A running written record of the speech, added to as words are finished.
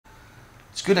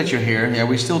It's good that you're here. Yeah,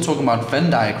 we're still talking about Venn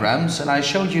diagrams, and I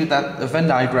showed you that a Venn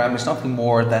diagram is nothing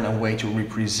more than a way to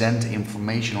represent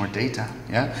information or data.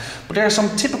 Yeah, but there's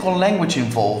some typical language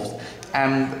involved,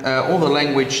 and all the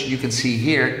language you can see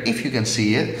here, if you can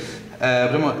see it.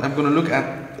 But I'm going to look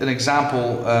at an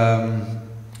example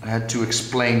to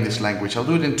explain this language. I'll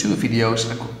do it in 2 videos.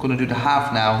 I'm going to do the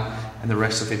half now, and the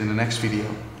rest of it in the next video.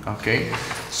 Okay,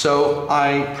 so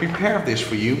I prepared this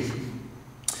for you,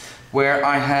 where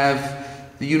I have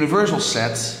the universal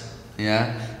set,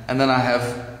 yeah, and then I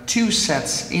have 2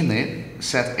 sets in it,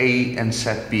 set A and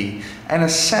set B. And a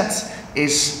set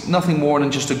is nothing more than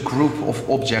just a group of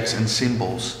objects and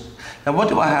symbols. Now what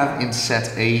do I have in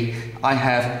set A? I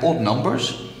have odd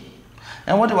numbers.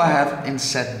 And what do I have in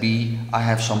set B? I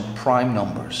have some prime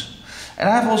numbers. And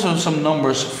I have also some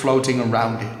numbers floating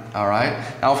around it, alright?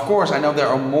 Now of course I know there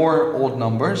are more odd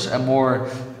numbers and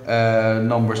more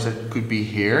numbers that could be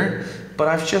here, but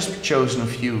I've just chosen a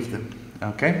few of them,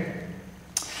 okay?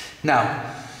 Now,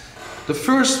 the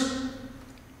first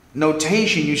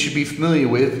notation you should be familiar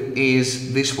with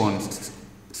is this one.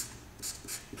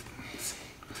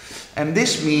 And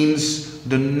this means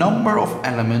the number of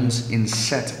elements in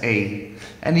set A.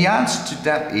 And the answer to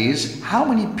that is, how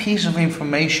many pieces of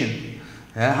information,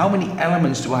 how many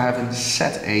elements do I have in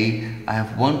set A? I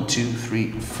have 1, 2,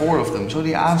 3, 4 of them. So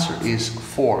the answer is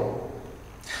 4.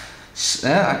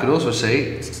 I could also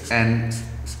say, and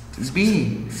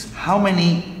B, how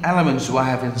many elements do I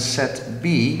have in set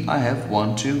B? I have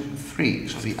 1, 2, 3.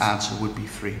 So the answer would be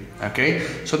 3. Okay,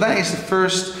 so that is the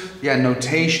first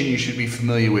notation you should be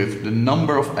familiar with, the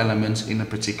number of elements in a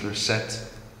particular set.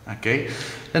 Okay,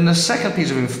 then the second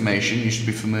piece of information you should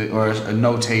be familiar, or a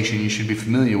notation you should be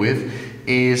familiar with,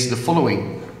 is the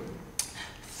following.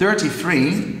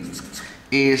 33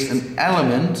 is an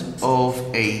element of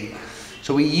A.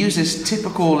 So we use this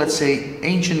typical, let's say,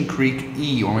 ancient Greek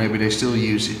E, or maybe they still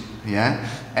use it, yeah?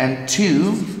 And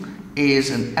 2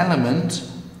 is an element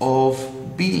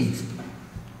of B,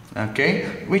 okay?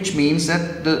 Which means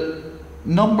that the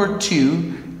number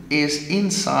 2 is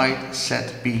inside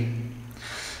set B.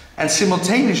 And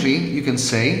simultaneously, you can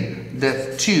say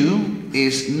that 2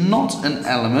 is not an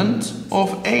element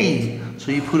of A. So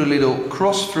you put a little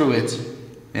cross through it,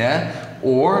 yeah?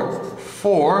 Or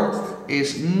 4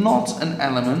 is not an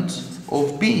element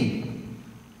of B.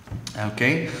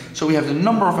 Okay, so we have the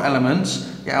number of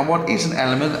elements. Yeah, what is an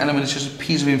element? An element is just a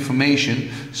piece of information.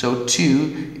 So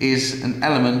 2 is an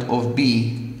element of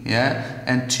B. Yeah,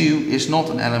 and 2 is not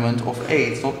an element of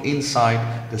A. It's not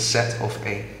inside the set of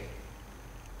A.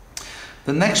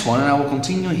 The next one, and I will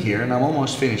continue here, and I'm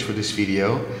almost finished for this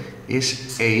video,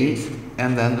 is A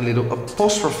and then the little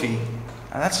apostrophe.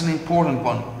 And that's an important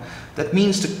one. That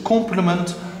means the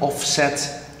complement of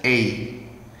set A.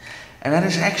 And that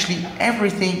is actually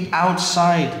everything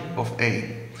outside of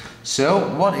A. So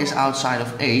what is outside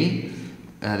of A?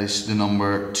 That is the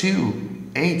number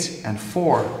 2, 8 and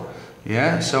 4.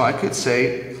 Yeah, so I could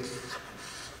say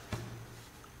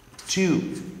 2,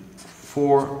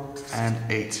 4 and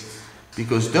 8.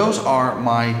 Because those are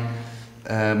my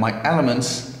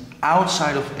elements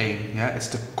outside of A. Yeah, it's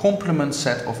the complement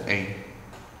set of A.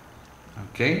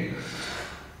 Okay,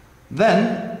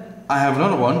 then I have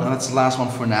another one, and that's the last one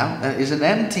for now. That is an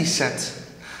empty set.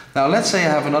 Now let's say I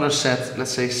have another set,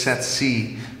 let's say set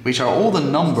C, which are all the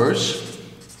numbers,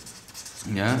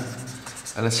 yeah,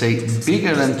 let's say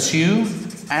bigger than 2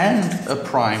 and a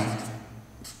prime,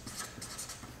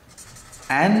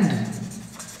 and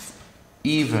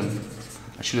even.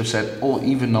 I should have said all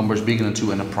even numbers bigger than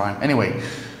 2 and a prime. Anyway,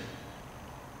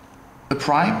 a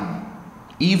prime,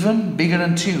 even, bigger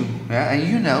than 2, yeah? And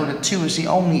you know that 2 is the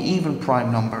only even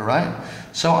prime number, right?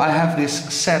 So I have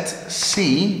this set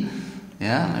C,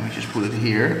 yeah, let me just put it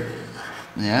here,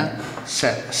 yeah,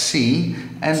 set C,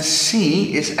 and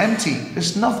C is empty.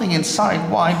 There's nothing inside.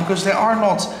 Why? Because there are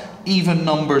not even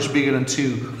numbers bigger than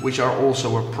 2, which are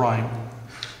also a prime.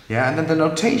 Yeah, and then the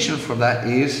notation for that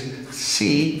is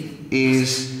C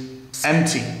is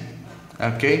empty.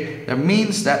 Okay, that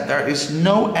means that there is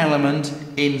no element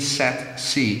in set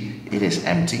C. It is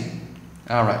empty.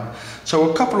 Alright,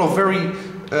 so a couple of very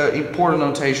important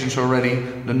notations already.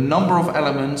 The number of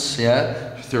elements,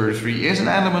 yeah, 33 is an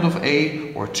element of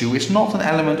A, or 2 is not an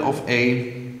element of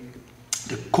A.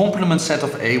 The complement set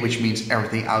of A, which means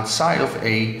everything outside of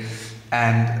A.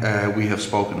 And we have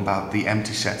spoken about the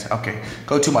empty set. Okay,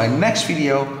 go to my next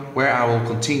video where I will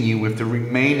continue with the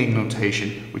remaining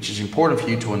notation, which is important for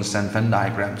you to understand Venn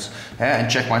diagrams. And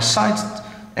check my site,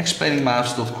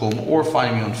 explainingmaths.com, or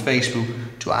find me on Facebook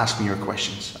to ask me your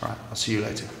questions. Alright, I'll see you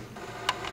later.